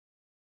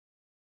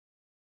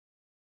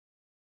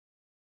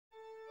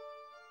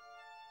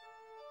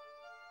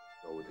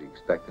With the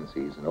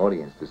expectancy as an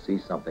audience to see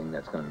something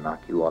that's going to knock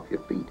you off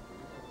your feet.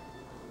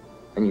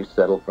 And you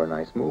settle for a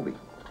nice movie,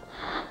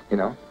 you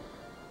know?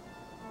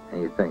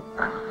 And you think,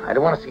 oh, I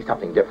don't want to see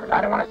something different.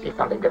 I don't want to see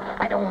something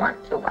different. I don't want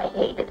to. I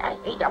hate it. I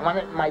hate it. I want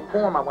it in my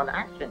form. I want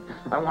action.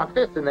 I want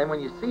this. And then when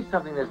you see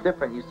something that's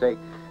different, you say,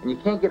 and you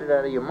can't get it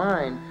out of your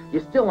mind,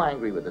 you're still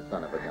angry with the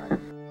son of a gun.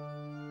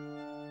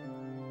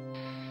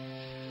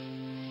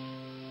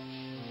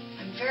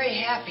 I'm very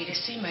happy to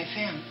see my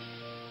family.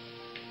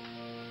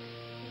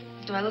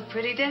 Do I look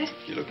pretty, Dennis?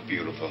 You look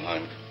beautiful,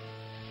 hon.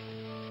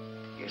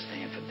 You're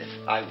staying for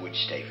dinner? I would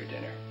stay for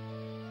dinner.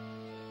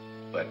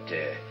 But,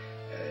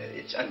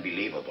 it's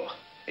unbelievable.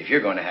 If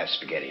you're going to have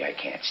spaghetti, I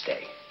can't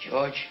stay.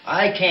 George,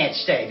 I can't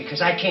stay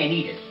because I can't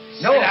eat it.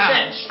 No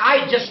offense.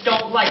 I just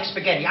don't like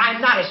spaghetti. I'm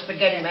not a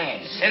spaghetti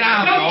man. Sit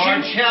down,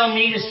 Don't George. you tell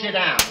me to sit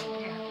down.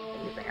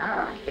 And you think,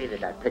 I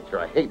hated that picture.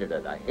 I hated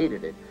it. I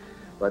hated it.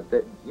 But,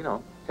 you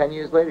know, 10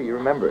 years later, you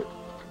remember it.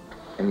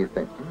 And you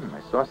think,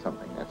 I saw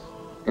something that's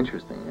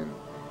interesting.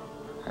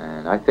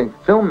 And I think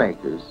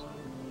filmmakers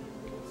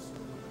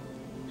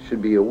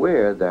should be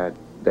aware that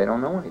they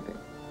don't know anything.